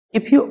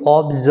If you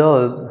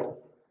observe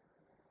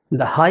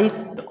the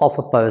height of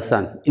a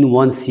person in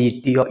one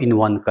city or in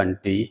one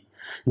country,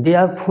 they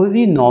are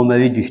fully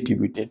normally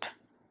distributed.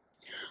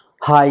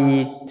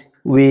 Height,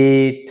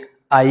 weight,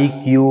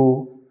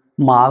 IQ,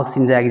 marks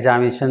in the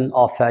examination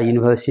of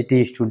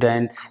university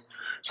students.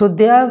 So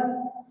they are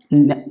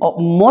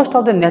most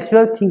of the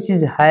natural things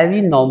is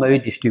highly normally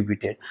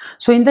distributed.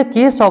 So in the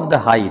case of the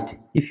height,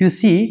 if you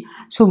see,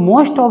 so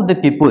most of the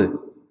people,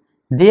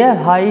 their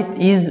height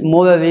is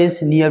more or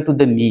less near to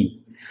the mean.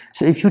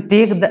 So if you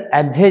take the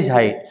average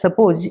height,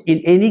 suppose in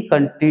any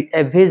country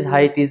average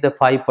height is the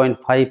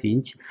 5.5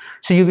 inch.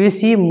 So you will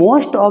see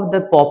most of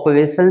the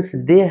populations,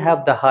 they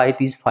have the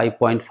height is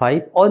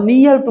 5.5 or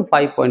near to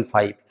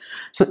 5.5.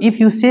 So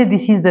if you say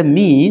this is the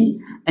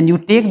mean and you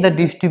take the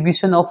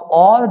distribution of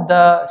all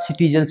the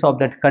citizens of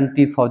that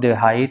country for their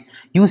height,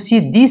 you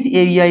see this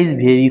area is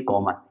very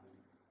common,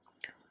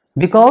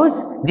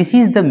 because this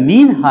is the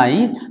mean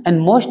height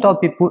and most of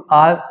people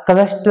are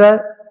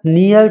clustered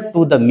near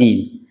to the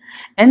mean.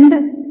 And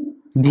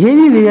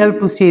very rare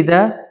to see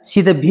the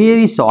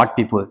very short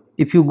people.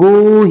 If you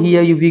go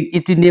here,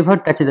 it will never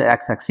touch the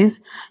x-axis.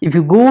 If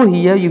you go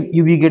here,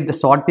 you will get the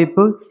short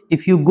people.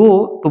 If you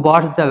go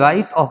towards the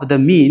right of the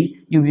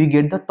mean, you will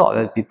get the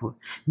taller people.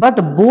 But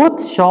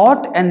both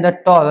short and the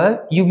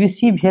taller you will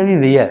see very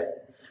rare.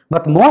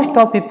 But most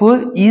of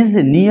people is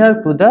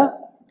near to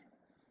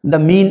the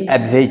mean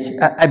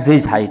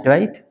average height,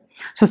 right?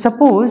 So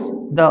suppose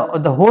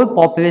the whole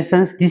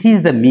populations, this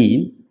is the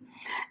mean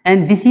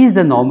and this is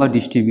the normal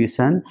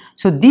distribution.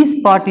 So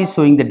this part is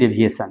showing the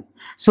deviation.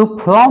 So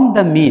from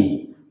the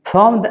mean,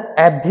 from the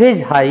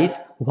average height,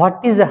 what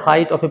is the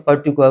height of a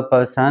particular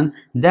person,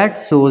 that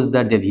shows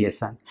the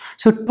deviation.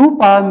 So two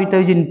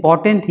parameters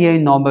important here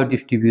in normal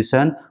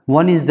distribution.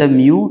 One is the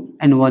mu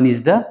and one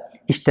is the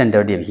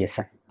standard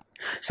deviation.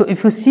 So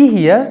if you see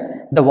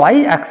here, the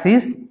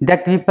y-axis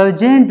that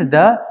represent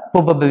the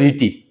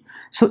probability.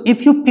 So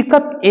if you pick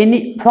up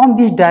any, from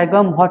this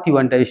diagram what you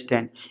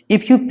understand,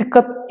 if you pick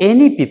up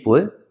any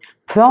people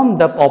from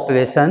the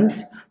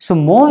populations, so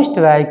most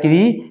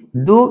likely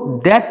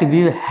though that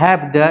will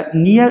have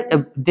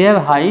the their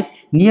height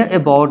near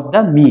about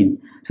the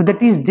mean. So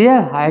that is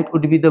their height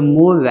would be the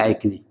more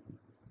likely.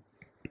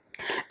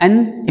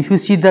 And if you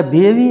see the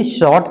very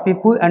short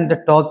people and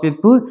the tall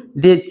people,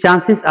 their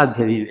chances are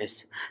very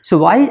less. So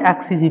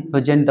y-axis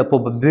represents the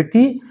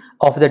probability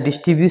of the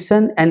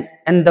distribution and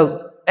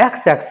the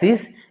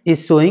x-axis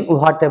is showing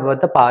whatever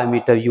the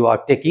parameter you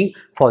are taking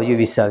for your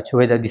research,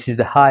 whether this is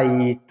the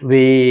height,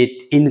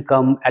 weight,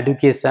 income,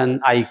 education,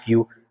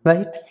 IQ,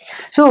 right?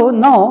 So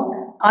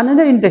now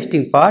another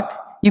interesting part,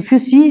 if you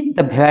see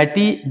the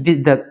variety,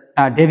 the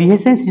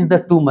deviations is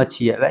the too much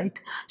here,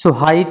 right? So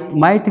height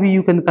might be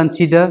you can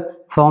consider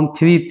from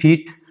 3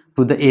 feet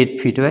to the 8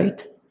 feet,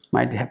 right?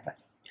 Might happen.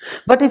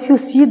 But if you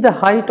see the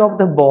height of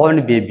the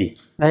born baby,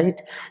 right,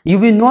 you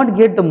will not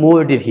get the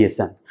more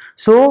deviation.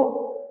 So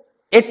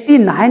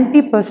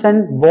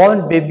 80–90%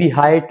 born baby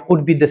height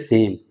would be the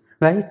same,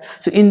 right?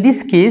 So in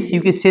this case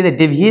you can say the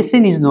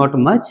deviation is not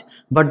much,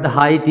 but the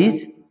height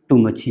is too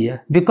much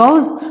here,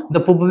 because the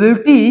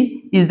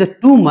probability is the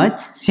too much.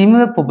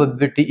 Similar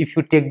probability, if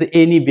you take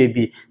any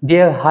baby,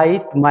 their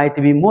height might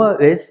be more or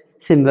less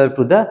similar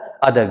to the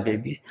other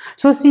baby.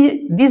 So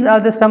see, these are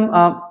the some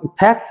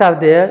facts are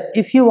there.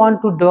 If you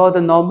want to draw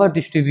the normal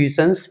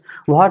distributions,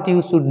 what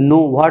you should know,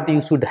 what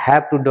you should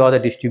have to draw the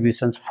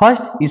distributions.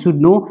 First, you should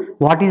know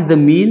what is the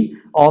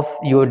mean of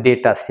your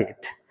data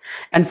set,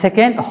 and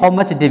second, how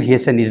much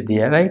deviation is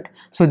there, right?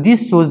 So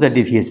this shows the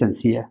deviations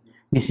here.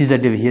 This is the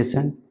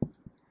deviation.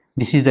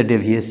 This is the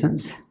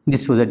deviations,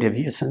 this shows the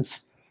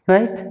deviations,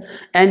 right?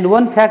 And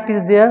one fact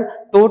is there,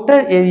 total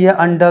area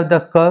under the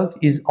curve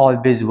is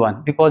always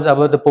 1, because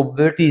the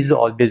probability is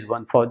always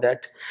 1 for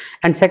that.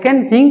 And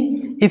second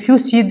thing, if you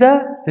see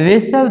the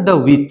lesser the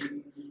width,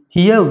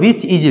 here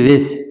width is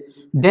less,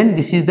 then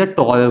this is the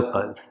taller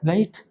curve,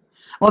 right?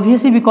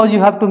 Obviously, because you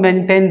have to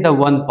maintain the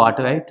one part,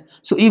 right?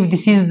 So if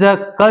this is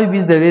the curve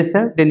is the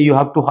lesser, then you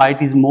have to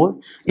height is more.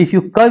 If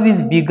your curve is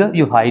bigger,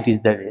 your height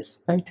is the less,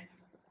 right?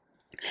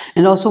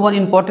 And also one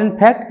important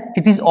fact,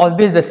 it is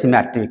always the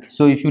symmetric.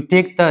 So if you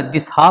take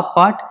this half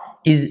part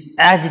is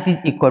as it is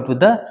equal to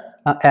the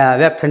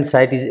left hand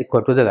side is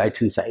equal to the right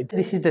hand side.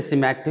 This is the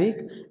symmetric.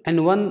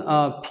 And one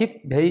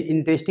fifth very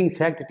interesting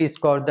fact, it is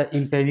called the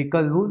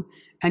empirical rule,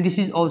 and this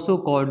is also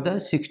called the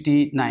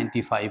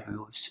 60-95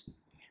 rules.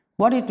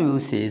 What it will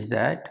say is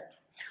that,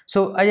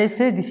 so as I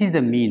said, this is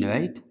the mean,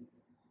 right?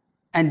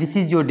 And this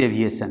is your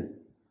deviation.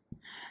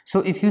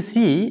 So if you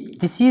see,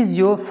 this is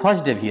your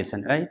first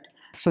deviation, right?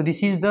 So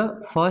this is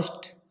the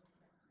first,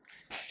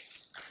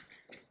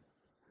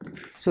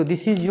 so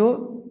this is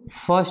your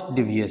first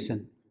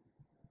deviation.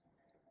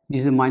 This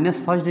is the minus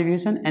first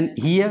deviation, and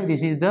here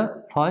this is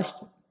the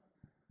first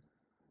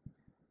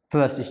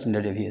plus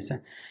standard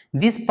deviation.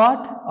 This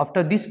part,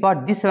 after this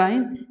part, this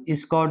line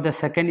is called the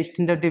second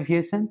standard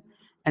deviation,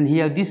 and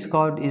here this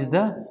chord is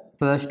the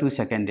plus 2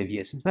 second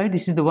deviations, right?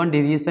 This is the one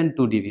deviation,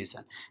 two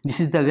deviation.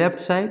 This is the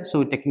left side,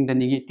 so taking the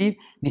negative.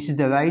 This is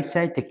the right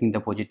side, taking the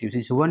positive.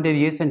 This is one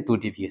deviation, two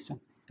deviation,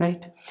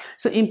 right?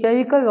 So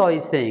empirical law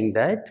is saying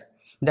that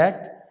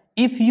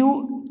if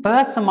you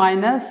plus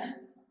minus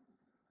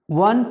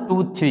 1,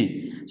 2,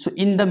 3, so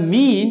in the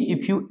mean,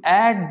 if you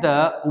add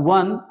the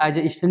 1 as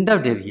a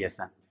standard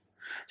deviation,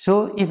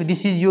 so if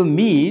this is your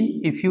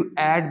mean, if you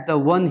add the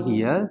 1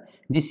 here,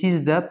 this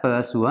is the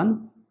plus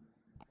 1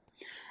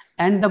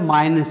 and the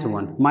minus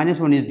 1. Minus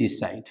 1 is this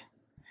side.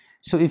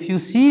 So if you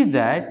see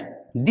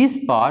that this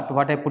part,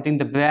 what I put in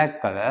the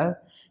black color,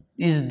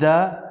 is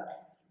the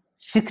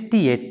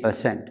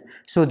 68%.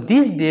 So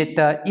this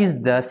data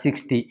is the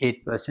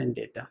 68%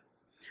 data.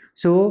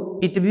 So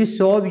it will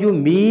solve you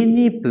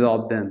many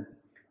problem.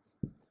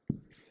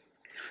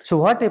 So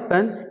what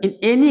happened in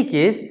any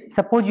case,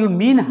 suppose your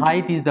mean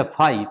height is the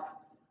 5.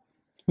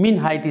 Mean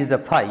height is the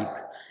 5,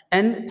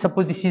 and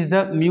suppose this is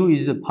the mu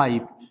is the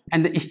 5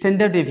 and the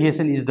standard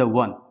deviation is the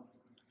 1.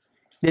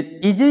 Then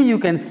easily you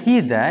can see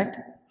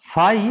that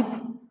 5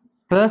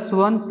 plus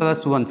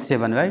 1,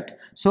 7, right?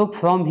 So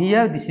from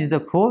here this is the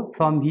 4,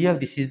 from here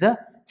this is the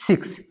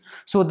 6.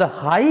 So the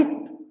height,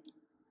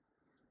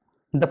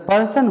 the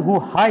person who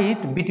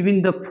height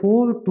between the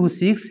 4 to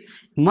 6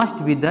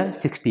 must be the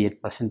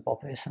 68%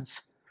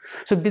 populations.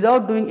 So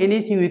without doing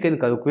anything, we can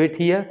calculate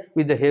here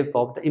with the help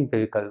of the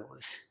empirical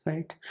rules,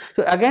 right?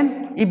 So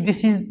again, if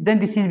this is, then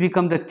this is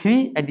become the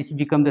 3 and this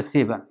become the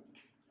 7.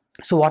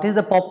 So what is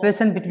the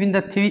population between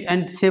the 3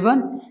 and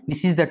 7?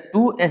 This is the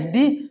 2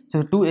 SD.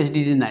 So 2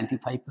 SD is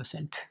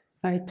 95%.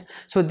 Right.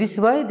 So this is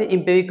why the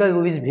empirical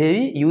rule is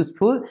very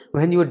useful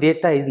when your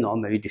data is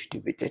normally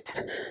distributed.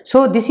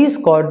 So this is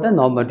called the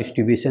normal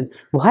distribution.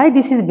 Why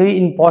this is very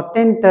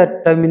important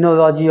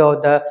terminology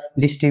of the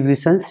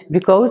distributions?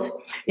 Because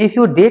if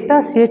your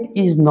data set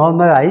is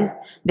normalized,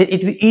 then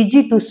it will be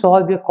easy to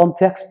solve a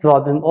complex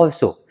problem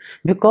also,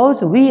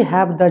 because we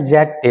have the Z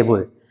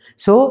table.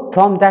 So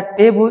from that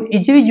table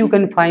easily you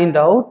can find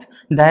out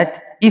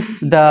that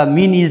if the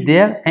mean is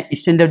there and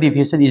standard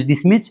deviation is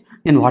this much,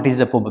 then what is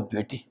the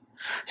probability.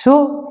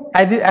 So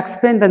I will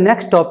explain the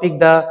next topic,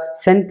 the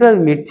central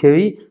limit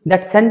theory.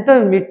 That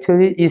central limit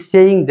theory is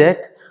saying that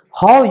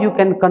how you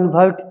can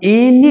convert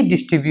any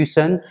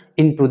distribution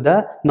into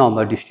the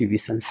normal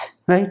distributions,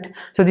 right?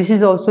 So this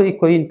is also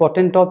equally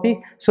important topic.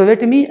 So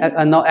let me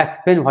now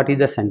explain what is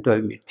the central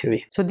limit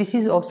theory. So this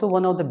is also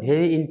one of the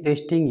very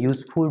interesting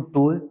useful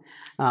tool,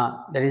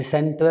 that is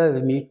central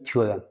limit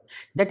theorem.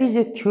 That is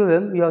a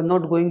theorem. You are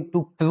not going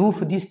to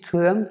prove this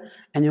theorem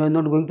and you are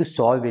not going to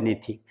solve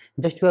anything.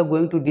 Just you are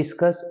going to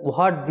discuss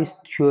what this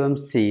theorem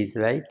says,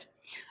 right?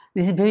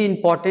 This is very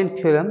important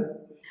theorem.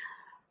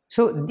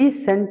 So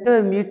this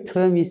central limit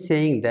theorem is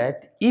saying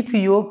that if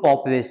your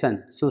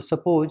population, so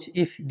suppose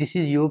if this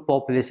is your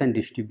population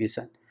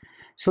distribution,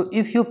 so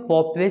if your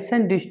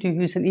population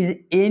distribution is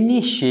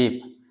any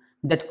shape,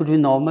 that could be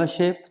normal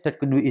shape, that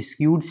could be a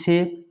skewed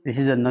shape, this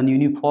is a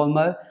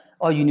non-uniformer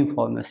or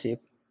uniformer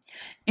shape.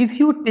 If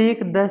you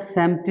take the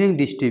sampling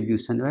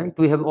distribution, right,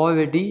 we have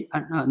already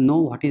know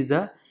what is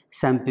the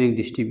sampling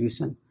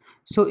distribution.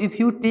 So if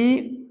you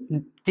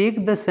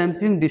take the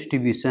sampling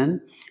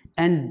distribution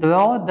and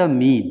draw the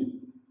mean,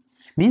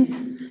 means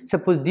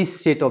suppose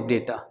this set of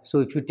data. So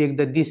if you take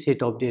this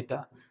set of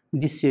data,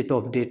 this set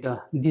of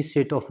data, this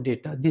set of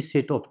data, this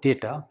set of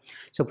data,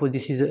 suppose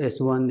this is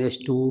S1,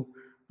 S2,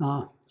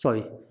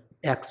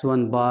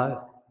 X1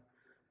 bar,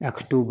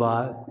 X2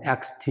 bar,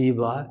 X3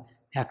 bar,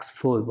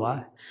 X4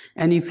 bar,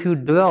 and if you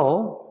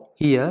draw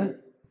here,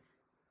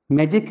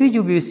 magically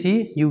you will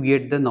see you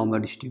get the normal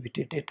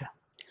distributed data.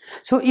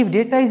 So if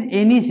data is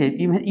any shape,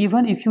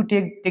 even if you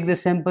take the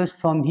samples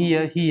from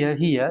here,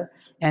 here,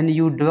 and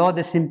you draw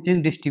the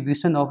sampling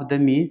distribution of the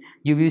mean,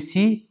 you will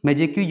see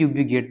magically you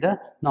will get the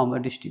normal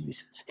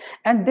distributions.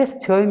 And this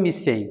theorem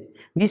is saying,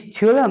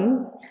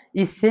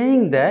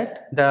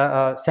 that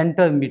the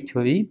central limit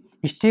theory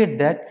state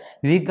that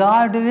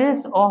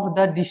regardless of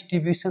the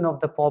distribution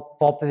of the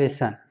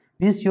population,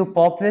 means your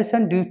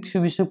population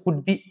distribution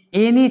could be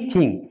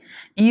anything,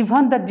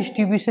 even the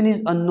distribution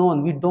is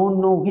unknown, we don't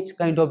know which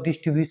kind of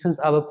distributions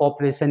our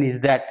population is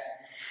that.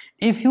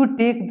 If you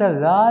take the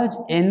large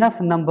enough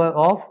number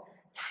of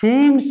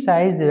same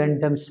size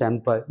random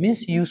sample,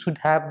 means you should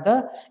have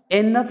the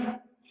enough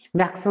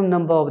maximum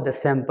number of the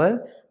sample,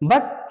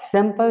 but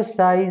sample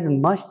size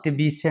must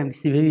be same.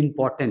 It's very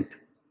important.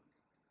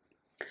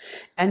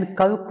 And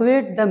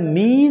calculate the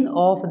mean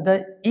of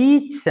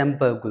each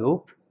sample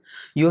group.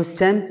 Your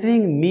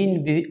sampling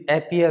mean will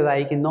appear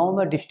like a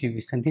normal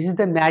distribution. This is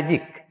the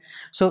magic.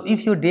 So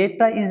if your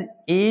data is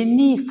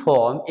any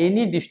form,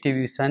 any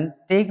distribution,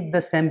 take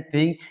the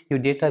sampling, your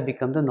data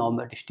becomes the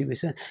normal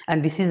distribution.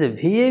 And this is a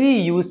very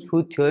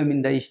useful theorem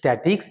in the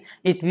statistics.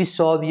 It will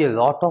solve a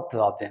lot of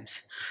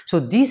problems.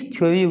 So this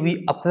theory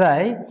we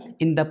apply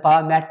in the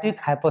parametric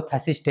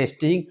hypothesis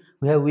testing,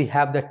 where we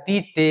have the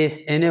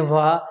t-test,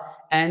 ANOVA,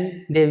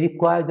 and they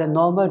require the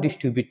normal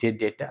distributed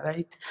data,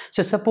 right?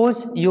 So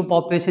suppose your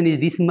population is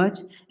this much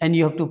and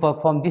you have to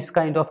perform this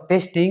kind of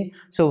testing.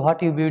 So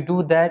what you will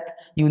do that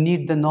you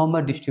need the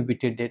normal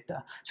distributed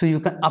data. So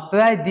you can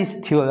apply this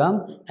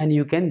theorem and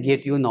you can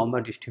get your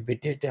normal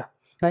distributed data,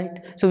 right?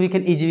 So we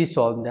can easily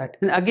solve that.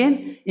 And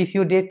again, if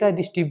your data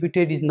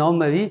distributed is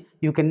normally,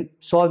 you can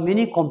solve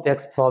many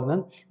complex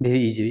problems very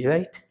easily,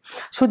 right?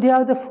 So there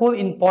are the four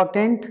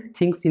important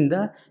things in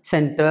the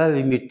central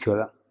limit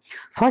theorem.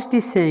 First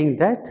is saying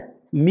that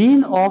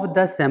mean of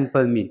the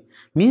sample mean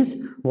means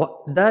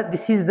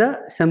this is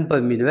the sample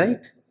mean, right?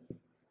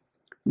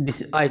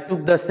 This I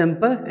took the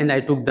sample and I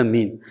took the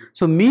mean.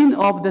 So mean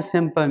of the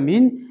sample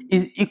mean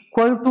is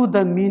equal to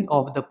the mean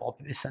of the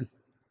population.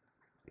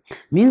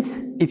 Means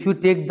if you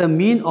take the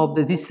mean of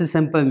this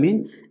sample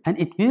mean and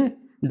it will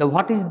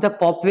what is the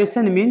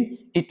population mean,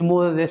 it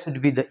more or less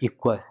would be the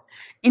equal,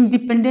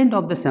 independent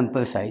of the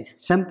sample size.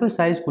 Sample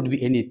size could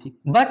be anything,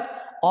 but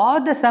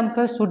all the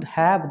samples should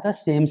have the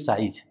same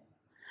size.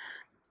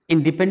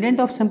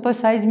 Independent of sample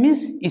size means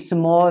it's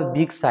small,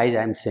 big size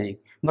I am saying,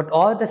 but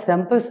all the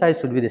sample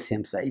size should be the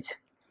same size.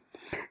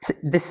 So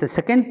this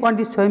second point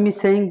is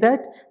saying that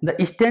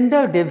the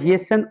standard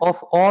deviation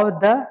of all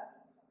the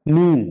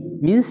mean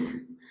means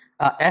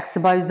x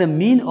bar is the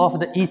mean of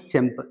the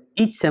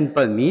each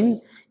sample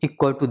mean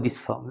equal to this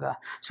formula.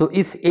 So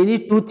if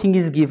any two thing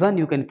is given,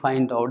 you can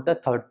find out the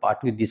third part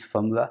with this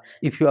formula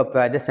if you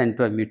apply the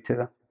central limit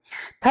theorem.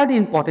 Third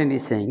important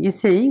is saying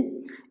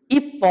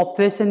if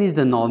population is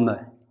the normal,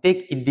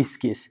 take in this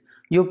case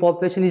your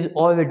population is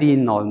already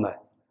in normal,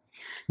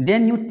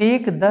 then you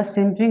take the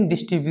sampling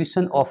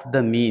distribution of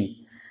the mean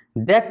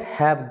that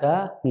have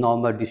the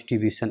normal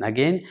distribution,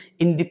 again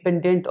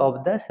independent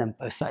of the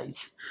sample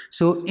size.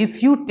 So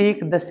if you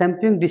take the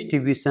sampling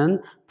distribution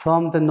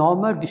from the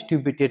normal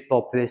distributed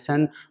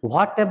population,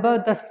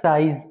 whatever the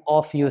size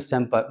of your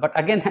sample, but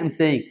again I am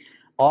saying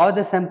all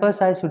the sample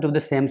size should have the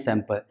same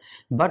sample,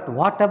 but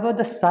whatever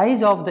the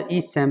size of the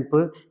each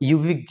sample, you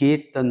will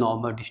get the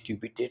normal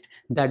distributed.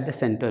 That the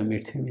central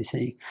limit theorem is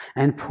saying.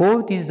 And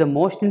fourth is the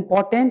most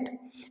important.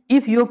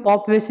 If your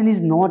population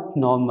is not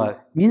normal,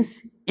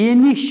 means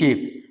any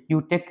shape,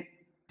 you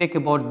take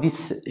about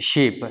this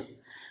shape,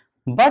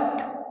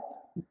 but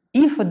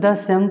if the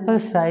sample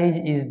size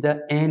is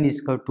the n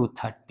is equal to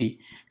 30,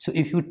 so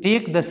if you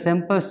take the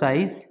sample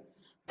size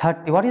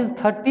 30, what is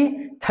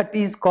 30?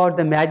 30 is called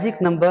the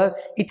magic number.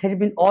 It has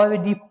been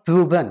already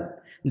proven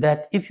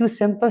that if your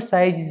sample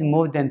size is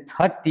more than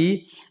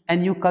 30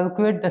 and you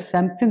calculate the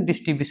sampling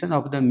distribution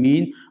of the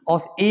mean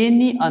of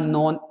any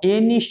unknown,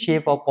 any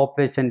shape of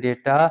population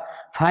data,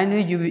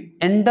 finally you will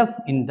end up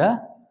in the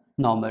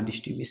normal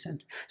distribution.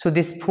 So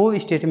these four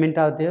statements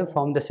are there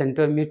from the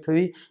central limit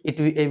theory. It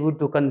will be able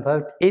to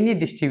convert any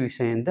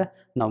distribution in the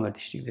normal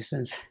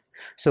distributions.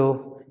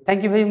 So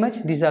thank you very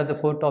much. These are the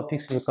four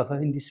topics we will cover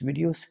in these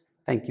videos.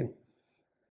 Thank you.